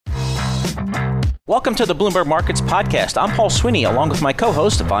Welcome to the Bloomberg Markets Podcast. I'm Paul Sweeney, along with my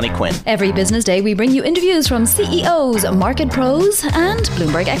co-host, Bonnie Quinn. Every business day, we bring you interviews from CEOs, market pros, and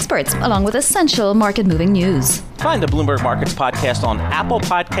Bloomberg experts, along with essential market-moving news. Find the Bloomberg Markets Podcast on Apple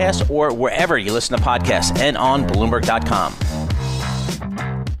Podcasts or wherever you listen to podcasts and on Bloomberg.com.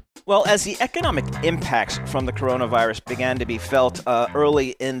 Well, as the economic impacts from the coronavirus began to be felt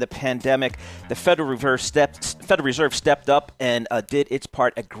early in the pandemic, the Federal Reserve stepped up and did its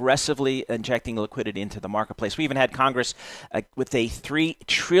part, aggressively injecting liquidity into the marketplace. We even had Congress with a $3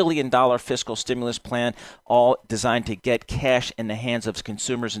 trillion fiscal stimulus plan, all designed to get cash in the hands of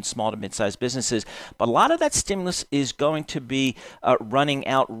consumers and small to mid-sized businesses. But a lot of that stimulus is going to be running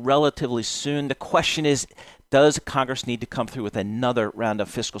out relatively soon. The question is, does Congress need to come through with another round of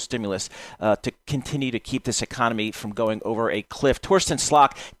fiscal stimulus to continue to keep this economy from going over a cliff? Torsten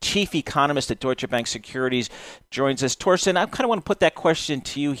Slok, chief economist at Deutsche Bank Securities, joins us. Torsten, I kind of want to put that question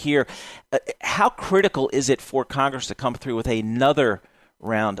to you here. How critical is it for Congress to come through with another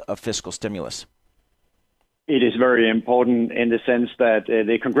round of fiscal stimulus? It is very important in the sense that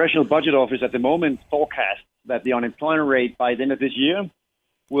the Congressional Budget Office at the moment forecasts that the unemployment rate by the end of this year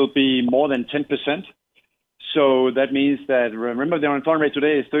will be more than 10%. So that means that, remember, the unemployment rate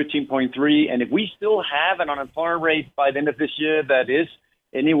today is 13.3. And if we still have an unemployment rate by the end of this year that is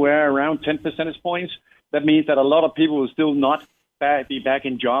anywhere around 10 percentage points, that means that a lot of people will still not be back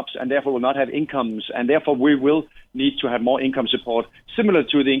in jobs and therefore will not have incomes. And therefore, we will need to have more income support, similar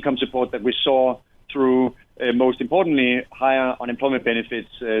to the income support that we saw through, most importantly, higher unemployment benefits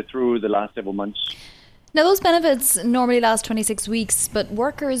through the last several months. Now, those benefits normally last 26 weeks, but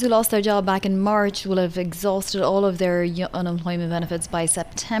workers who lost their job back in March will have exhausted all of their unemployment benefits by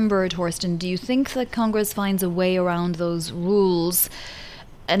September. Torsten, do you think that Congress finds a way around those rules?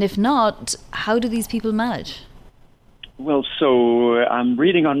 And if not, how do these people manage? Well, so I'm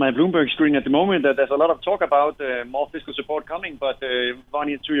reading on my Bloomberg screen at the moment that there's a lot of talk about more fiscal support coming. But,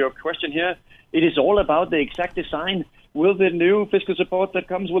 Bonnie, to your question here, it is all about the exact design. Will the new fiscal support that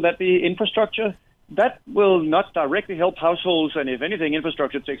comes, will that be infrastructure? That will not directly help households, and if anything,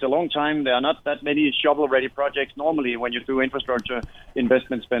 infrastructure takes a long time. There are not that many shovel-ready projects normally when you do infrastructure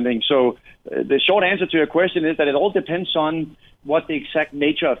investment spending. So the short answer to your question is that it all depends on what the exact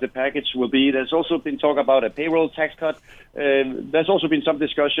nature of the package will be. There's also been talk about a payroll tax cut. There's also been some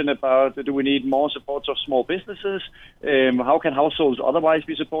discussion about, do we need more support of small businesses? How can households otherwise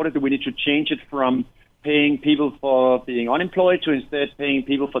be supported? Do we need to change it from paying people for being unemployed to instead paying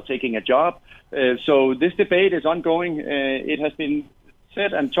people for taking a job? So this debate is ongoing. It has been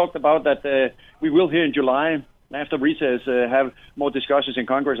said and talked about that we will here in July, after recess, have more discussions in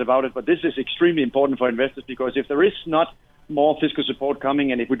Congress about it. But this is extremely important for investors because if there is not more fiscal support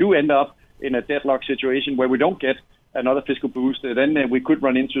coming, and if we do end up in a deadlock situation where we don't get another fiscal boost, then we could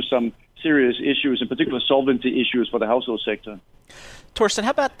run into some serious issues, in particular solvency issues for the household sector. Torsten, how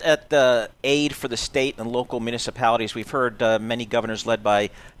about at the aid for the state and local municipalities? We've heard many governors led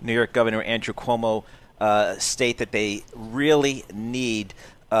by New York Governor Andrew Cuomo state that they really need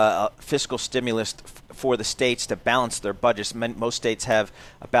fiscal stimulus for the states to balance their budgets. Most states have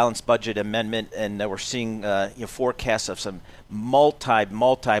a balanced budget amendment, and we're seeing forecasts of some multi-billion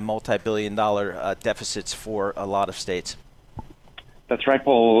dollar deficits for a lot of states. That's right,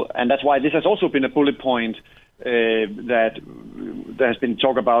 Paul. And that's why this has also been a bullet point that there has been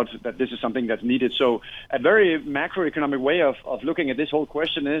talk about, that this is something that's needed. So a very macroeconomic way of looking at this whole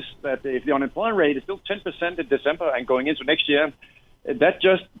question is that if the unemployment rate is still 10% in December and going into next year, that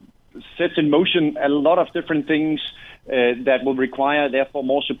just sets in motion a lot of different things that will require, therefore,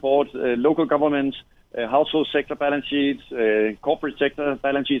 more support. Local governments, household sector balance sheets, corporate sector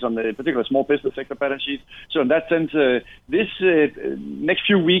balance sheets, on the particular small business sector balance sheets. So in that sense, this next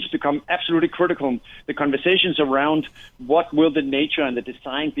few weeks become absolutely critical. The conversations around what will the nature and the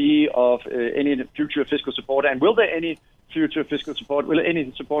design be of any future fiscal support, and will there any future fiscal support, will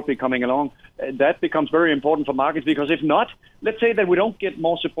any support be coming along? That becomes very important for markets, because if not, let's say that we don't get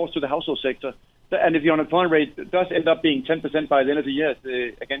more support to the household sector, and if the unemployment rate does end up being 10% by the end of the year,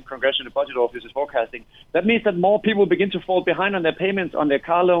 again, Congressional Budget Office is forecasting, that means that more people begin to fall behind on their payments, on their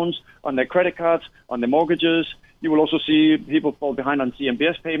car loans, on their credit cards, on their mortgages. You will also see people fall behind on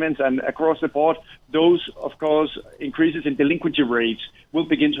CMBS payments, and across the board, those, of course, increases in delinquency rates will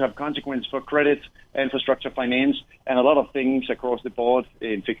begin to have consequences for credit, infrastructure, finance, and a lot of things across the board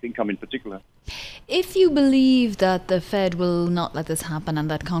in fixed income in particular. If you believe that the Fed will not let this happen and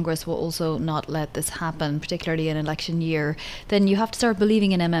that Congress will also not let this happen, particularly in election year, then you have to start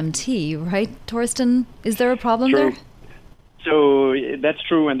believing in MMT, right, Torsten? Is there a problem there? So that's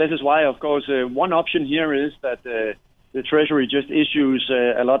true, and this is why, of course, one option here is that the Treasury just issues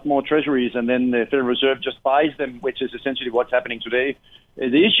a lot more treasuries, and then the Federal Reserve just buys them, which is essentially what's happening today.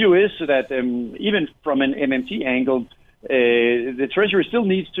 The issue is that even from an MMT angle, the Treasury still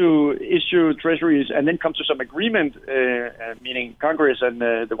needs to issue treasuries and then come to some agreement, meaning Congress and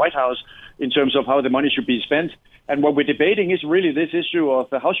the White House, in terms of how the money should be spent. And what we're debating is really this issue of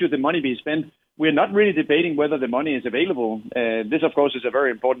how should the money be spent. We're not really debating whether the money is available. This, of course, is a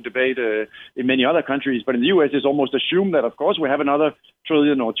very important debate in many other countries. But in the U.S., it's almost assumed that, of course, we have another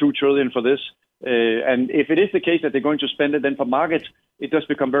trillion or 2 trillion for this. And if it is the case that they're going to spend it, then for markets, it does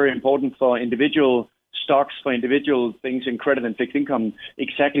become very important for individual stocks, for individual things in credit and fixed income,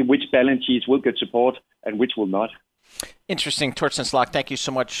 exactly which balance sheets will get support and which will not. Interesting. Torsten Slok, thank you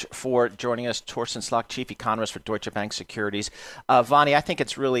so much for joining us. Torsten Slok, Chief Economist for Deutsche Bank Securities. Vani, I think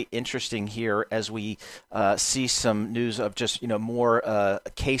it's really interesting here as we see some news of just more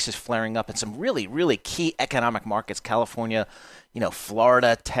cases flaring up in some really, really key economic markets, California,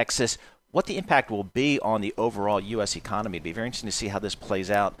 Florida, Texas. What the impact will be on the overall U.S. economy. It'd be very interesting to see how this plays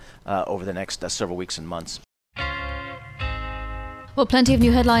out over the next several weeks and months. Well, plenty of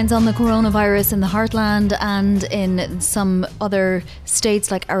new headlines on the coronavirus in the heartland and in some other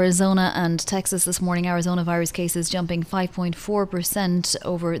states like Arizona and Texas this morning. Arizona virus cases jumping 5.4%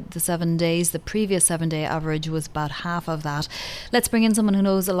 over the 7 days. The previous 7-day average was about half of that. Let's bring in someone who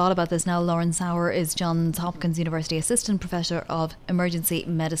knows a lot about this now. Lauren Sauer is Johns Hopkins University Assistant Professor of Emergency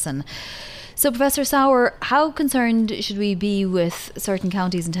Medicine. So, Professor Sauer, how concerned should we be with certain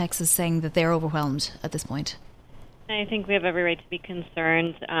counties in Texas saying that they're overwhelmed at this point? I think we have every right to be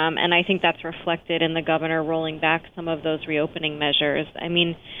concerned, and I think that's reflected in the governor rolling back some of those reopening measures. I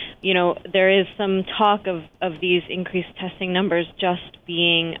mean, there is some talk of these increased testing numbers just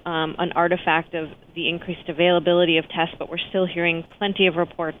being an artifact of the increased availability of tests, but we're still hearing plenty of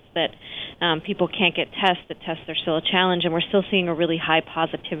reports that people can't get tests, that tests are still a challenge, and we're still seeing a really high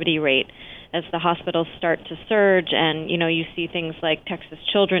positivity rate as the hospitals start to surge. And, you see things like Texas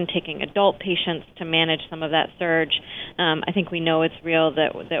Children taking adult patients to manage some of that surge. I think we know it's real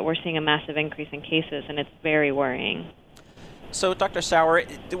that we're seeing a massive increase in cases, and it's very worrying. So, Dr. Sauer,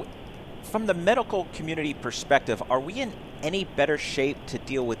 from the medical community perspective, are we in any better shape to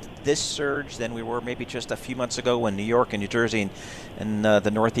deal with this surge than we were maybe just a few months ago when New York and New Jersey and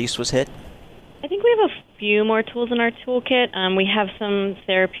the Northeast was hit? I think we have a few more tools in our toolkit. We have some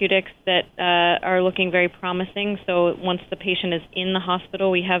therapeutics that are looking very promising. So once the patient is in the hospital,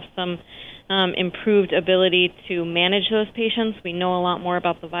 we have some improved ability to manage those patients. We know a lot more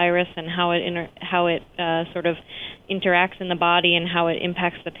about the virus and how it sort of interacts in the body and how it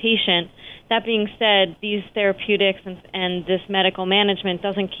impacts the patient. That being said, these therapeutics and this medical management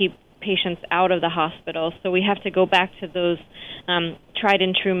doesn't keep patients out of the hospital. So we have to go back to those tried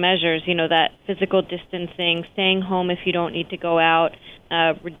and true measures, that physical distancing, staying home if you don't need to go out,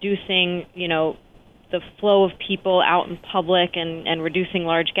 reducing, the flow of people out in public and reducing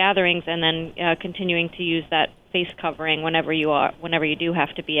large gatherings, and then continuing to use that face covering whenever you do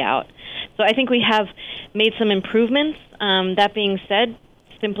have to be out. So I think we have made some improvements. That being said,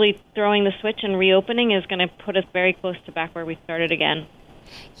 simply throwing the switch and reopening is going to put us very close to back where we started again.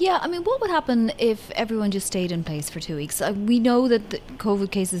 Yeah, I mean, what would happen if everyone just stayed in place for 2 weeks? We know that the COVID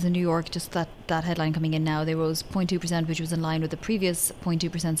cases in New York, just that headline coming in now, they rose 0.2%, which was in line with the previous 0.2%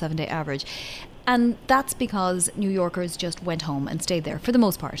 7-day average. And that's because New Yorkers just went home and stayed there for the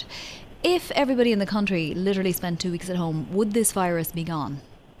most part. If everybody in the country literally spent 2 weeks at home, would this virus be gone?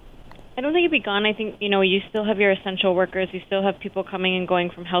 I don't think it'd be gone. I think, you still have your essential workers. You still have people coming and going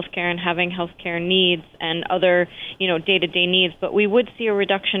from healthcare and having healthcare needs and other, day-to-day needs. But we would see a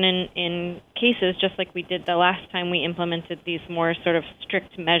reduction in cases, just like we did the last time we implemented these more sort of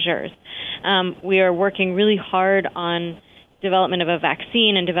strict measures. We are working really hard on development of a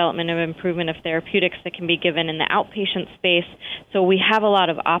vaccine and development of improvement of therapeutics that can be given in the outpatient space. So we have a lot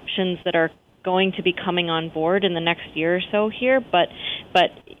of options that are going to be coming on board in the next year or so here, but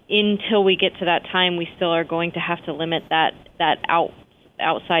until we get to that time, we still are going to have to limit that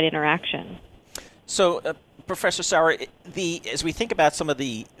outside interaction. So, Professor Sauer, as we think about some of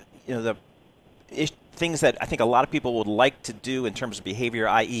the things that I think a lot of people would like to do in terms of behavior,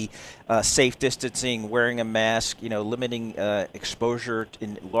 i.e. Safe distancing, wearing a mask, limiting exposure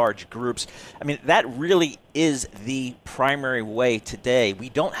in large groups. I mean, that really is the primary way today. We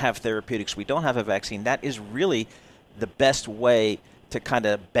don't have therapeutics. We don't have a vaccine. That is really the best way to kind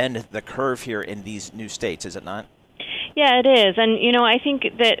of bend the curve here in these new states, is it not? Yeah, it is. And, I think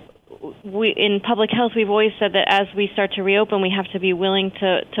that in public health, we've always said that as we start to reopen, we have to be willing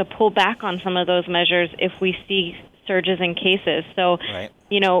to pull back on some of those measures if we see surges in cases. So, right.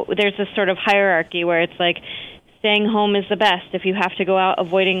 There's this sort of hierarchy where it's like staying home is the best. If you have to go out,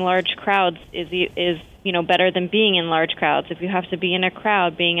 avoiding large crowds is better than being in large crowds. If you have to be in a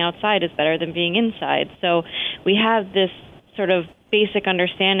crowd, being outside is better than being inside. So we have this sort of basic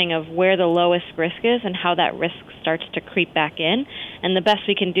understanding of where the lowest risk is and how that risk starts to creep back in. And the best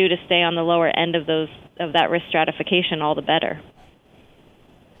we can do to stay on the lower end of that risk stratification, all the better.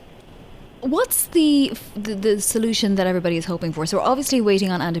 What's the solution that everybody is hoping for? So we're obviously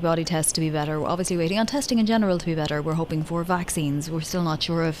waiting on antibody tests to be better. We're obviously waiting on testing in general to be better. We're hoping for vaccines. We're still not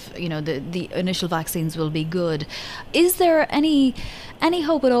sure if the initial vaccines will be good. Is there any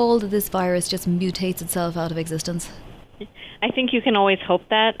hope at all that this virus just mutates itself out of existence? I think you can always hope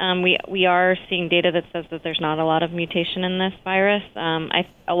that. We are seeing data that says that there's not a lot of mutation in this virus.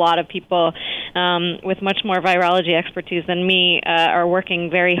 A lot of people with much more virology expertise than me are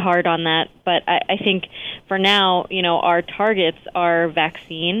working very hard on that. But I think for now, our targets are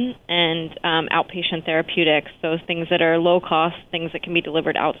vaccine and outpatient therapeutics, so things that are low cost, things that can be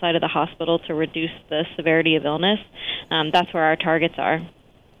delivered outside of the hospital to reduce the severity of illness. That's where our targets are.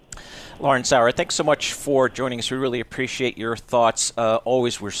 Lauren Sauer, thanks so much for joining us. We really appreciate your thoughts.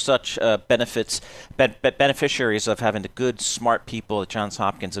 Always, we're such beneficiaries of having the good, smart people at Johns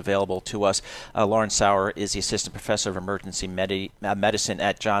Hopkins available to us. Lauren Sauer is the Assistant Professor of Emergency Medicine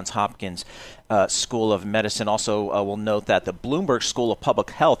at Johns Hopkins School of Medicine. Also, we'll note that the Bloomberg School of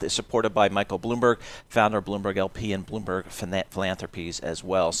Public Health is supported by Michael Bloomberg, founder of Bloomberg LP and Bloomberg Philanthropies as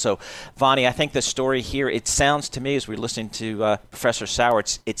well. So, Vani, I think the story here, it sounds to me as we're listening to Professor Sauer,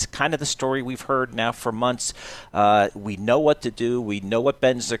 it's kind of the story we've heard now for months. We know what to do. We know what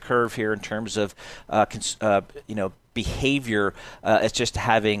bends the curve here in terms of, behavior. It's just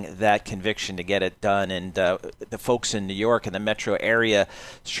having that conviction to get it done. And the folks in New York and the metro area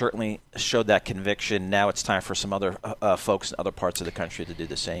certainly showed that conviction. Now it's time for some other folks in other parts of the country to do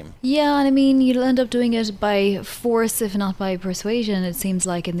the same. Yeah, and I mean, you'll end up doing it by force, if not by persuasion, it seems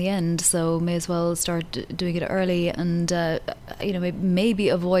like in the end. So may as well start doing it early and, maybe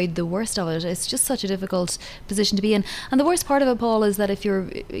avoid the worst of it. It's just such a difficult position to be in. And the worst part of it, Paul, is that if you're,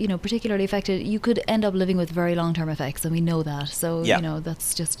 particularly affected, you could end up living with very long-term effects. And we know that. So,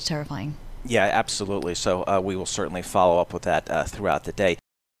 that's just terrifying. Yeah, absolutely. So we will certainly follow up with that throughout the day.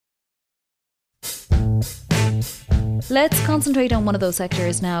 Let's concentrate on one of those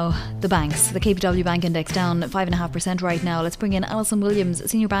sectors now, the banks. The KBW Bank Index down 5.5% right now. Let's bring in Alison Williams,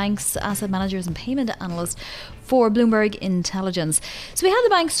 Senior Banks, Asset Managers and Payment Analyst for Bloomberg Intelligence. So we had the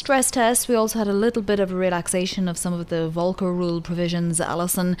bank stress test. We also had a little bit of a relaxation of some of the Volcker rule provisions,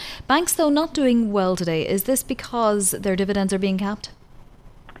 Alison. Banks, though, not doing well today. Is this because their dividends are being capped?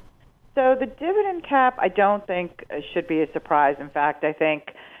 So the dividend cap, I don't think should be a surprise. In fact, I think,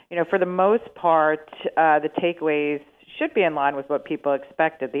 for the most part, the takeaways should be in line with what people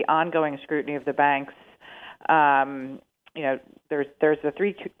expected. The ongoing scrutiny of the banks, there's the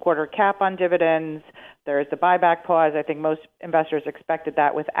 3-quarter cap on dividends. There's the buyback pause. I think most investors expected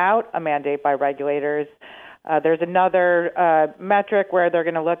that without a mandate by regulators. There's another metric where they're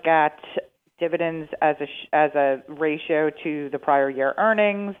going to look at dividends as a ratio to the prior year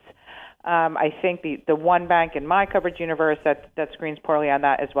earnings. I think the one bank in my coverage universe that screens poorly on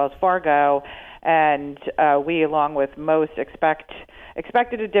that is Wells Fargo, and we, along with most,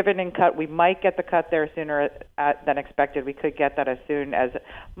 expected a dividend cut. We might get the cut there sooner than expected. We could get that as soon as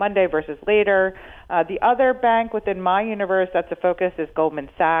Monday versus later. The other bank within my universe that's a focus is Goldman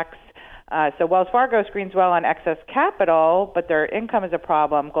Sachs. So Wells Fargo screens well on excess capital, but their income is a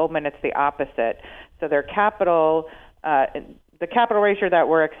problem. Goldman, it's the opposite. So their capital, the capital ratio that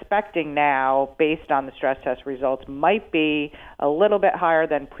we're expecting now, based on the stress test results, might be a little bit higher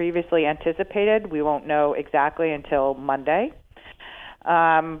than previously anticipated. We won't know exactly until Monday.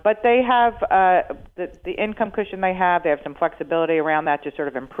 But they have the income cushion they have. They have some flexibility around that to sort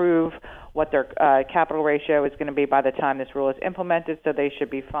of improve what their capital ratio is going to be by the time this rule is implemented, so they should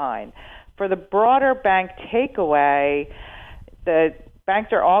be fine. For the broader bank takeaway, the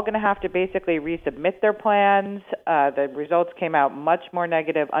banks are all going to have to basically resubmit their plans. The results came out much more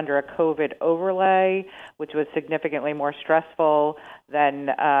negative under a COVID overlay, which was significantly more stressful than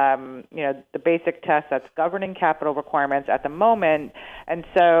the basic test that's governing capital requirements at the moment. And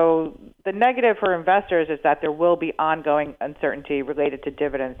so the negative for investors is that there will be ongoing uncertainty related to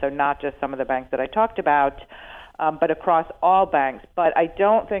dividends, so not just some of the banks that I talked about, but across all banks. But I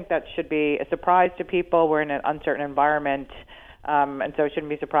don't think that should be a surprise to people. We're in an uncertain environment. And so it shouldn't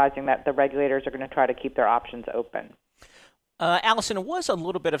be surprising that the regulators are going to try to keep their options open. Alison, it was a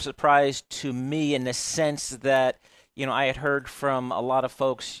little bit of a surprise to me in the sense that, I had heard from a lot of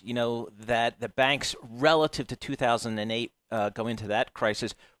folks, that the banks relative to 2008 going into that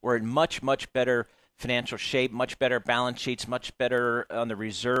crisis were in much, much better financial shape, much better balance sheets, much better on the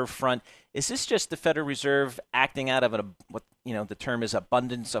reserve front. Is this just the Federal Reserve acting out of what the term is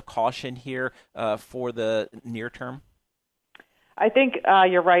abundance of caution here for the near term? I think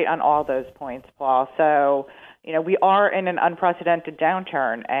you're right on all those points, Paul. So, we are in an unprecedented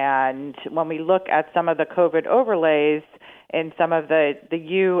downturn, and when we look at some of the COVID overlays in some of the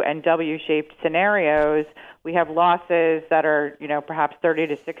U and W-shaped scenarios, we have losses that are, perhaps 30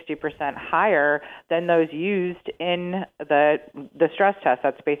 to 60% higher than those used in the stress test.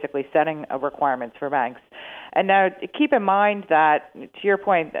 That's basically setting requirements for banks. And now keep in mind that, to your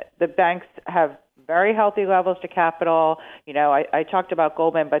point, that the banks have very healthy levels to capital. I talked about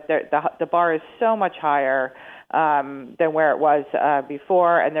Goldman, but the bar is so much higher than where it was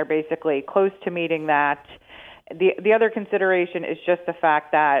before, and they're basically close to meeting that. The other consideration is just the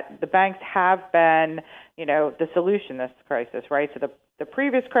fact that the banks have been, the solution to this crisis, right? So the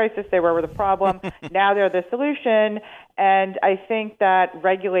previous crisis, they were the problem. Now they're the solution. And I think that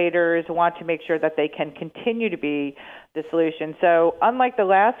regulators want to make sure that they can continue to be the solution. So unlike the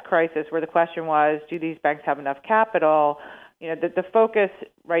last crisis where the question was, do these banks have enough capital? The focus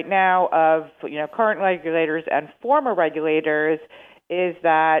right now of, current regulators and former regulators is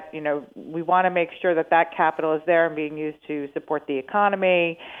that, we want to make sure that capital is there and being used to support the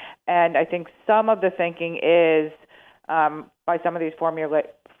economy. And I think some of the thinking is, by some of these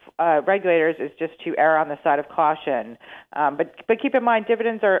regulators, is just to err on the side of caution. But keep in mind,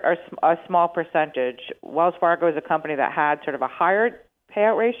 dividends are a small percentage. Wells Fargo is a company that had sort of a higher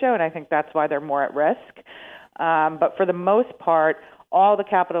payout ratio, and I think that's why they're more at risk. But for the most part, all the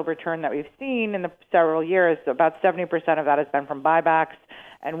capital return that we've seen in the several years, about 70% of that has been from buybacks.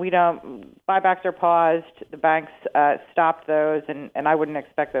 And buybacks are paused. The banks stopped those, and I wouldn't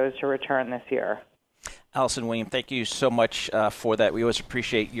expect those to return this year. Allison William, thank you so much for that. We always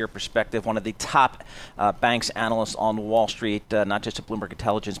appreciate your perspective. One of the top banks analysts on Wall Street, not just at Bloomberg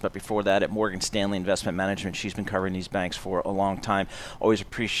Intelligence, but before that at Morgan Stanley Investment Management. She's been covering these banks for a long time. Always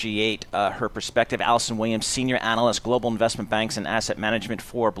appreciate her perspective. Allison Williams, Senior Analyst, Global Investment Banks and Asset Management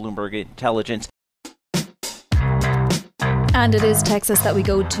for Bloomberg Intelligence. And it is Texas that we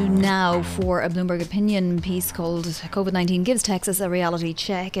go to now for a Bloomberg opinion piece called COVID-19 Gives Texas a Reality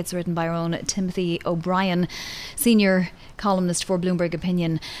Check. It's written by our own Timothy O'Brien, senior columnist for Bloomberg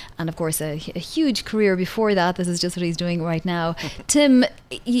Opinion, and of course a huge career before that. This is just what he's doing right now. Tim,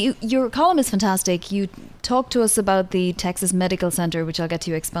 your column is fantastic. You talked to us about the Texas Medical Center, which I'll get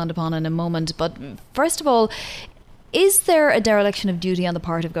to expand upon in a moment. But first of all, is there a dereliction of duty on the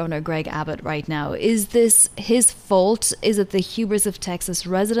part of Governor Greg Abbott right now? Is this his fault? Is it the hubris of Texas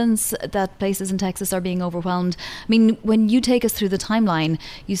residents that places in Texas are being overwhelmed? I mean, when you take us through the timeline,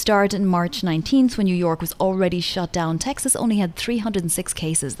 you start in March 19th when New York was already shut down. Texas only had 306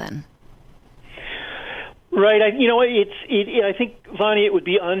 cases then. Right. I think, Vonnie, it would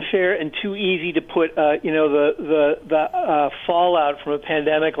be unfair and too easy to put, the fallout from a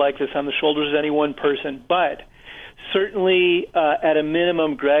pandemic like this on the shoulders of any one person. But certainly, at a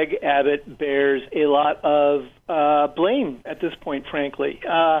minimum, Greg Abbott bears a lot of blame at this point, frankly.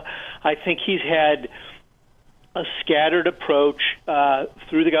 I think he's had a scattered approach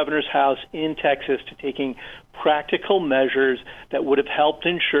through the governor's house in Texas to taking practical measures that would have helped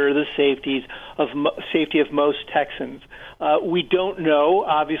ensure the safety of most Texans. We don't know.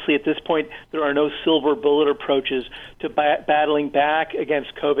 Obviously, at this point, there are no silver bullet approaches to battling back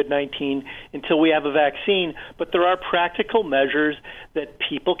against COVID-19 until we have a vaccine. But there are practical measures that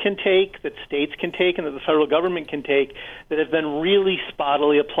people can take, that states can take, and that the federal government can take that have been really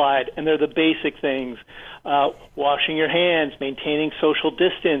spottily applied. And they're the basic things: washing your hands, maintaining social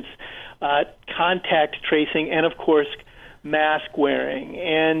distance, contact tracing, and of course, mask wearing.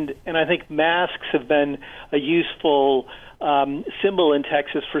 And I think masks have been a useful symbol in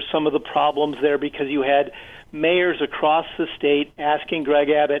Texas for some of the problems there, because you had mayors across the state asking Greg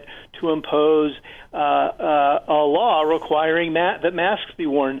Abbott to impose a law requiring that masks be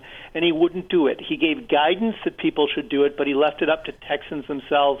worn, and he wouldn't do it. He gave guidance that people should do it, but he left it up to Texans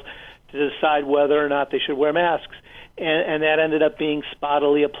themselves to decide whether or not they should wear masks. And that ended up being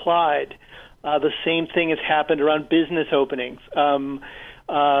spottily applied. The same thing has happened around business openings.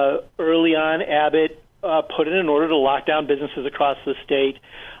 Early on, Abbott put in an order to lock down businesses across the state.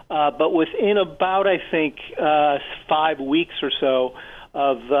 But within about, I think, 5 weeks or so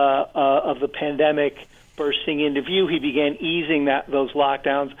of the pandemic bursting into view, he began easing those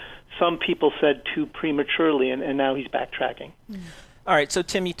lockdowns. Some people said too prematurely, and now he's backtracking. All right, so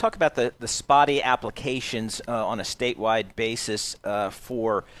Tim, you talk about the spotty applications on a statewide basis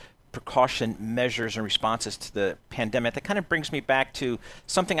for precaution measures and responses to the pandemic. That kind of brings me back to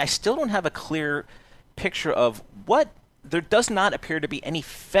something I still don't have a clear picture of what there does not appear to be any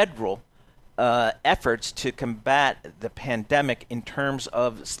federal efforts to combat the pandemic in terms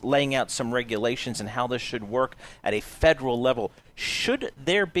of laying out some regulations and how this should work at a federal level. Should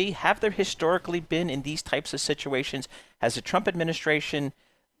there be, have there historically been in these types of situations? Has the Trump administration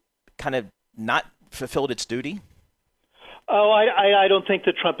kind of not fulfilled its duty? Oh, I don't think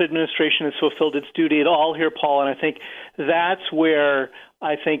the Trump administration has fulfilled its duty at all here, Paul, and I think that's where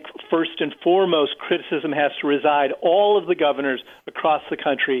I think first and foremost criticism has to reside. All of the governors across the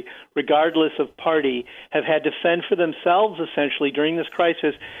country, regardless of party, have had to fend for themselves essentially during this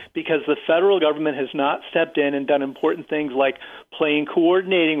crisis because the federal government has not stepped in and done important things like playing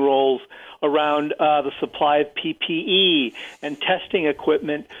coordinating roles around the supply of PPE and testing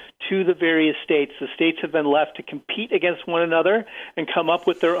equipment to the various states. The states have been left to compete against one another and come up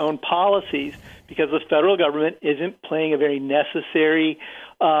with their own policies because the federal government isn't playing a very necessary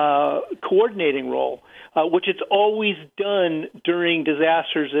coordinating role, which it's always done during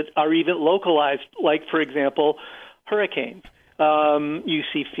disasters that are even localized, like, for example, hurricanes. You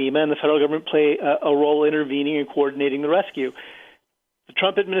see FEMA and the federal government play a role intervening and coordinating the rescue. The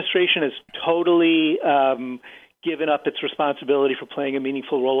Trump administration has totally given up its responsibility for playing a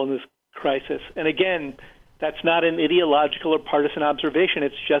meaningful role in this crisis. And again, that's not an ideological or partisan observation.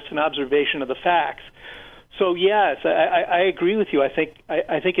 It's just an observation of the facts. So yes, I agree with you. I think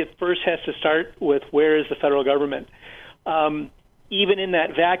it first has to start with where is the federal government. Even in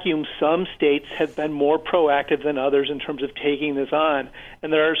that vacuum, some states have been more proactive than others in terms of taking this on.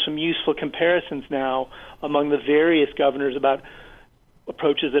 And there are some useful comparisons now among the various governors about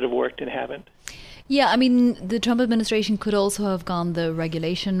approaches that have worked and haven't. Yeah, I mean, the Trump administration could also have gone the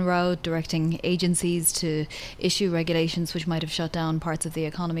regulation route, directing agencies to issue regulations which might have shut down parts of the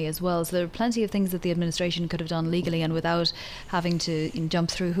economy as well. So there are plenty of things that the administration could have done legally and without having to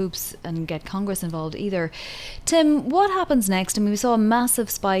jump through hoops and get Congress involved either. Tim, what happens next? I mean, we saw a massive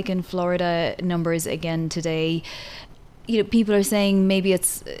spike in Florida numbers again today. You know, people are saying maybe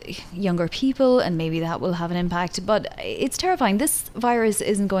it's younger people and maybe that will have an impact, but it's terrifying. This virus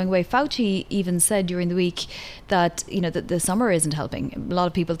isn't going away. Fauci even said during the week that, you know, that the summer isn't helping. A lot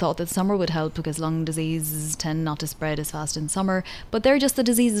of people thought that summer would help because lung diseases tend not to spread as fast in summer, but they're just the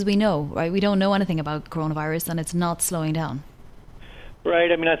diseases we know, right? We don't know anything about coronavirus and it's not slowing down.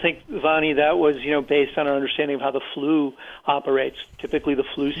 Right. I mean, I think, Vani, that was, based on our understanding of how the flu operates. Typically, the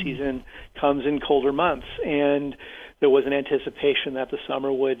flu season comes in colder months, and there was an anticipation that the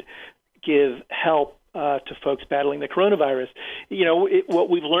summer would give help to folks battling the coronavirus. What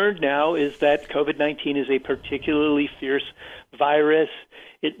we've learned now is that COVID-19 is a particularly fierce virus.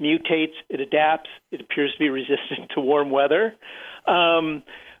 It mutates, it adapts, it appears to be resistant to warm weather. But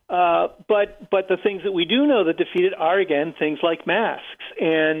the things that we do know that defeat it are, again, things like masks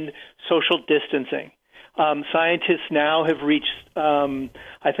and social distancing. Scientists now have reached,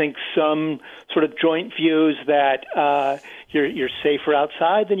 I think, some sort of joint views that you're safer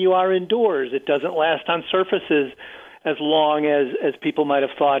outside than you are indoors. It doesn't last on surfaces as long as people might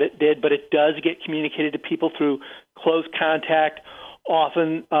have thought it did, but it does get communicated to people through close contact,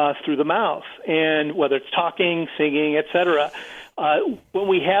 often through the mouth, and whether it's talking, singing, etc. When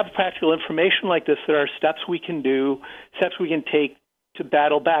we have practical information like this, there are steps we can take to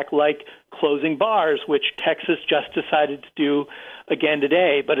battle back, like closing bars, which Texas just decided to do again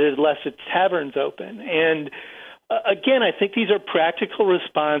today, but it has left its taverns open. And again, I think these are practical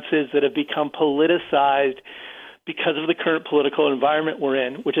responses that have become politicized because of the current political environment we're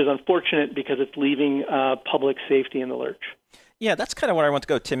in, which is unfortunate because it's leaving public safety in the lurch. Yeah, that's kind of where I want to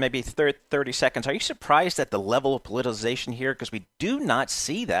go, Tim, maybe 30 seconds. Are you surprised at the level of politicization here? Because we do not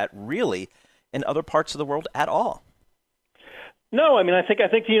see that really in other parts of the world at all. No, I mean, I think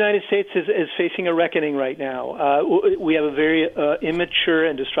the United States is facing a reckoning right now. We have a very immature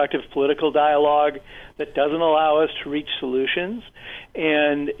and destructive political dialogue that doesn't allow us to reach solutions,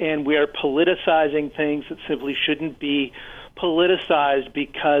 and we are politicizing things that simply shouldn't be politicized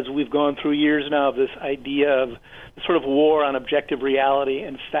because we've gone through years now of this idea of sort of war on objective reality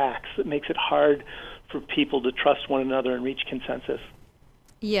and facts that makes it hard for people to trust one another and reach consensus.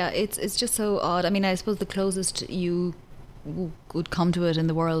 Yeah, it's just so odd. I mean, I suppose the closest you would come to it in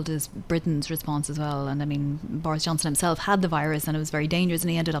the world is Britain's response as well. And I mean, Boris Johnson himself had the virus and it was very dangerous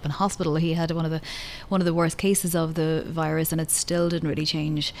and he ended up in hospital. He had one of the worst cases of the virus and it still didn't really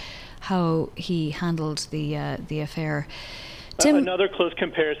change how he handled the affair. Tim, another close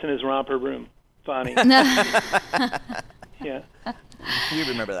comparison is romper room. Funny. Yeah. You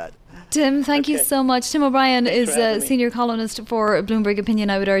remember that. Tim, thank you so much. Tim O'Brien is a senior columnist for Bloomberg Opinion.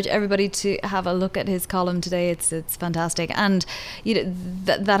 I would urge everybody to have a look at his column today. It's fantastic. And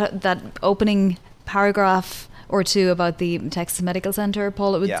that opening paragraph or two about the Texas Medical Center,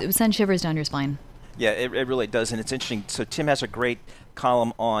 Paul, it would send shivers down your spine. Yeah, it really does, and it's interesting. So Tim has a great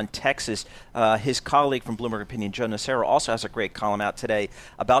column on Texas. His colleague from Bloomberg Opinion, Joe Nocera, also has a great column out today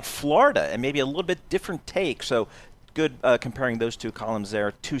about Florida and maybe a little bit different take. So good comparing those two columns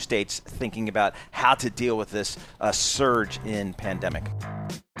there, two states thinking about how to deal with this surge in pandemic.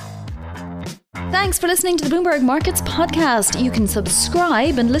 Thanks for listening to the Bloomberg Markets Podcast. You can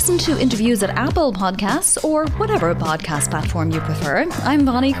subscribe and listen to interviews at Apple Podcasts or whatever podcast platform you prefer. I'm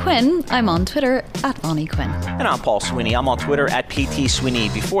Vonnie Quinn. I'm on Twitter at Vonnie Quinn. And I'm Paul Sweeney. I'm on Twitter at PT Sweeney.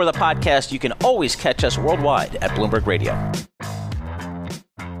 Before the podcast, you can always catch us worldwide at Bloomberg Radio.